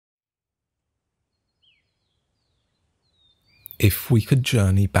If we could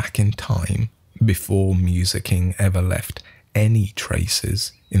journey back in time, before musicking ever left any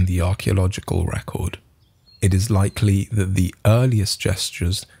traces in the archaeological record, it is likely that the earliest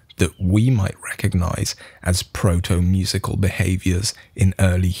gestures that we might recognize as proto-musical behaviors in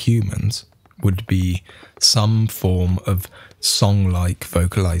early humans would be some form of song-like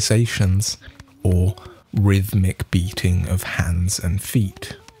vocalizations or rhythmic beating of hands and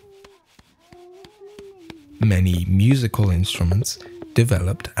feet. Many musical instruments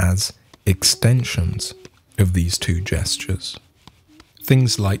developed as extensions of these two gestures.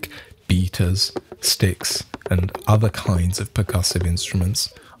 Things like beaters, sticks, and other kinds of percussive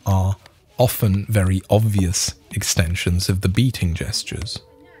instruments are often very obvious extensions of the beating gestures,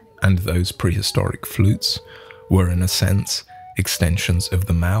 and those prehistoric flutes were in a sense extensions of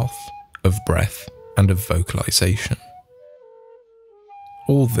the mouth, of breath, and of vocalization.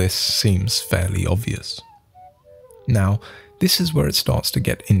 All this seems fairly obvious. Now, this is where it starts to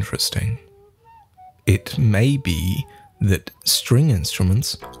get interesting. It may be that string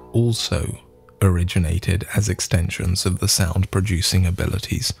instruments also originated as extensions of the sound-producing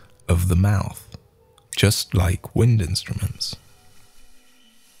abilities of the mouth, just like wind instruments.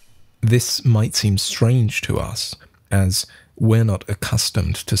 This might seem strange to us, as we're not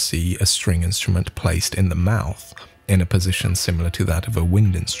accustomed to see a string instrument placed in the mouth in a position similar to that of a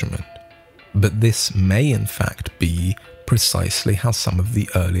wind instrument. But this may in fact be precisely how some of the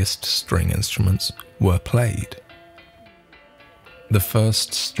earliest string instruments were played. The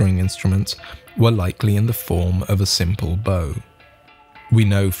first string instruments were likely in the form of a simple bow. We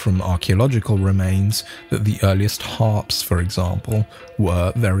know from archaeological remains that the earliest harps, for example,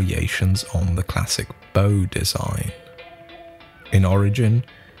 were variations on the classic bow design. In origin,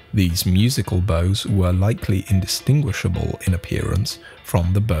 these musical bows were likely indistinguishable in appearance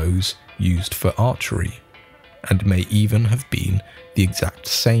from the bows used for archery, and may even have been the exact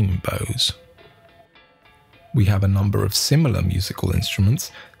same bows. We have a number of similar musical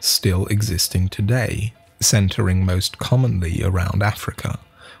instruments still existing today, centering most commonly around Africa,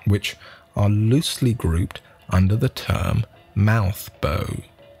 which are loosely grouped under the term mouth bow,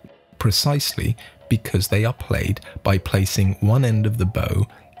 precisely because they are played by placing one end of the bow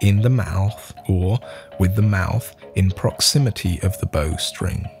in the mouth or with the mouth in proximity of the bow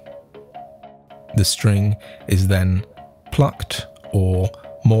string. The string is then plucked or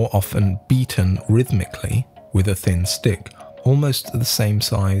more often beaten rhythmically with a thin stick, almost the same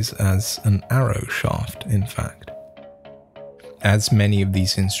size as an arrow shaft, in fact. As many of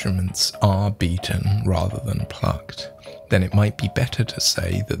these instruments are beaten rather than plucked, then it might be better to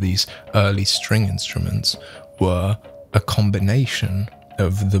say that these early string instruments were a combination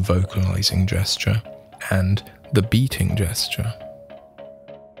of the vocalizing gesture and the beating gesture.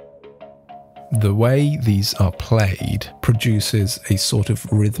 The way these are played produces a sort of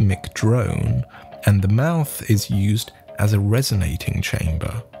rhythmic drone, and the mouth is used as a resonating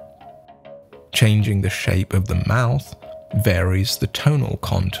chamber. Changing the shape of the mouth varies the tonal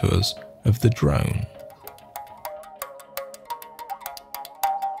contours of the drone.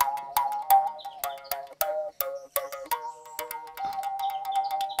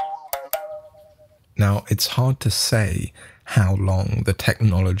 Now, it's hard to say how long the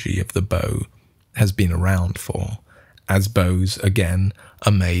technology of the bow has been around for, as bows, again,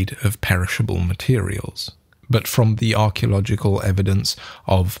 are made of perishable materials. But from the archaeological evidence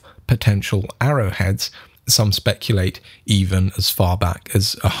of potential arrowheads, some speculate even as far back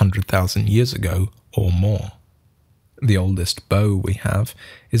as 100,000 years ago or more. The oldest bow we have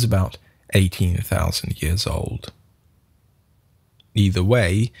is about 18,000 years old. Either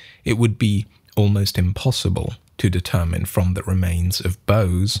way, it would be almost impossible to determine from the remains of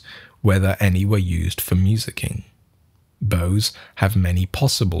bows whether any were used for musicking. Bows have many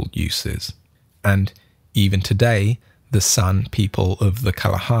possible uses, and even today, the San people of the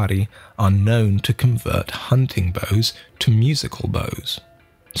Kalahari are known to convert hunting bows to musical bows,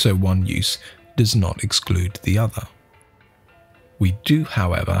 so one use does not exclude the other. We do,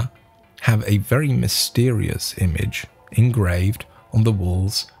 however, have a very mysterious image engraved on the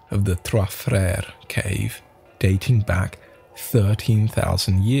walls of the Trois Frères cave dating back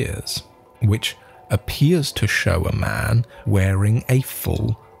 13,000 years, which appears to show a man wearing a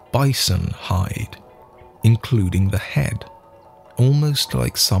full bison hide, including the head, almost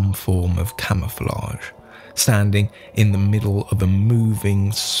like some form of camouflage, standing in the middle of a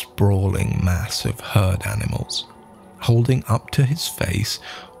moving, sprawling mass of herd animals, holding up to his face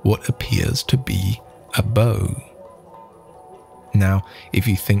what appears to be a bow. Now, if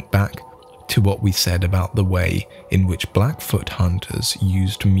you think back to what we said about the way in which Blackfoot hunters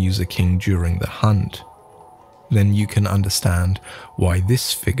used musicking during the hunt, then you can understand why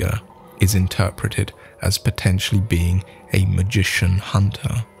this figure is interpreted as potentially being a magician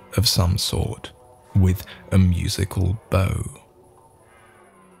hunter of some sort with a musical bow.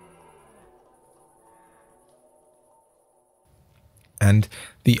 And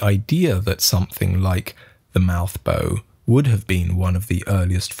the idea that something like the mouth bow would have been one of the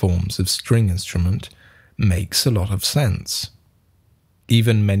earliest forms of string instrument makes a lot of sense.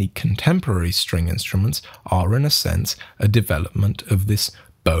 Even many contemporary string instruments are in a sense a development of this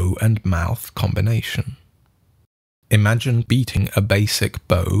bow and mouth combination. Imagine beating a basic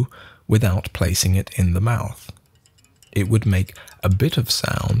bow without placing it in the mouth. It would make a bit of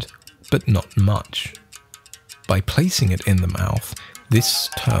sound, but not much. By placing it in the mouth, this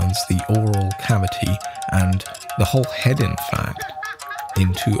turns the oral cavity and the whole head, in fact,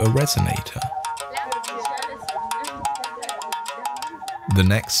 into a resonator. The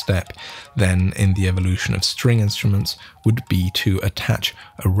next step, then, in the evolution of string instruments would be to attach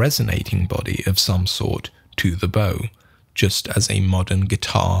a resonating body of some sort to the bow, just as a modern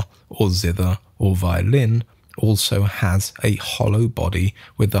guitar or zither or violin also has a hollow body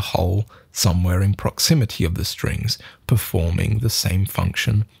with the hole somewhere in proximity of the strings, performing the same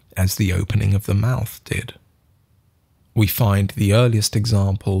function as the opening of the mouth did. We find the earliest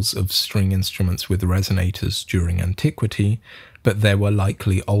examples of string instruments with resonators during antiquity, but there were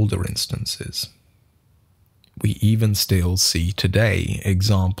likely older instances. We even still see today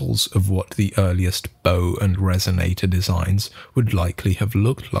examples of what the earliest bow and resonator designs would likely have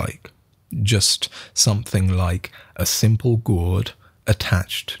looked like. Just something like a simple gourd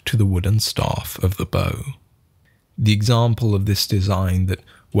attached to the wooden staff of the bow. The example of this design that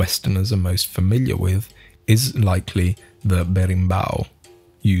Westerners are most familiar with is likely the berimbau,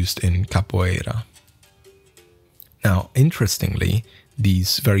 used in capoeira. Now, interestingly,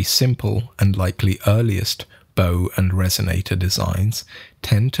 these very simple and likely earliest bow and resonator designs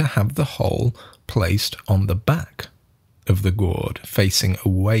tend to have the hole placed on the back of the gourd, facing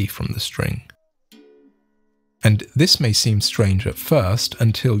away from the string. And this may seem strange at first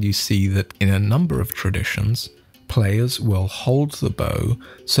until you see that in a number of traditions, players will hold the bow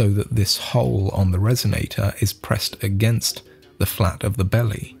so that this hole on the resonator is pressed against the flat of the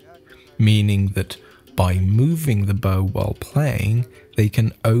belly, meaning that by moving the bow while playing, they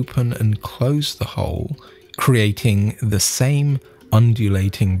can open and close the hole, creating the same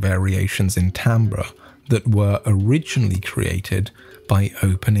undulating variations in timbre that were originally created by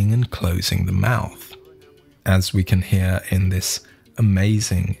opening and closing the mouth, as we can hear in this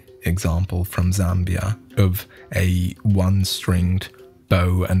amazing example from Zambia of a one-stringed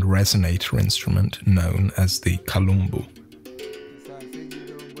bow and resonator instrument known as the kalumbu.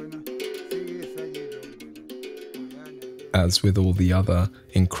 As with all the other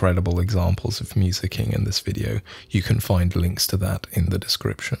incredible examples of musicking in this video, you can find links to that in the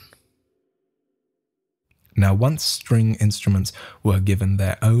description. Now, once string instruments were given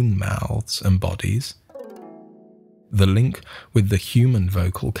their own mouths and bodies, the link with the human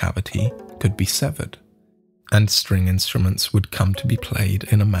vocal cavity could be severed, and string instruments would come to be played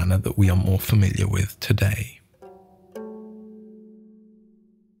in a manner that we are more familiar with today.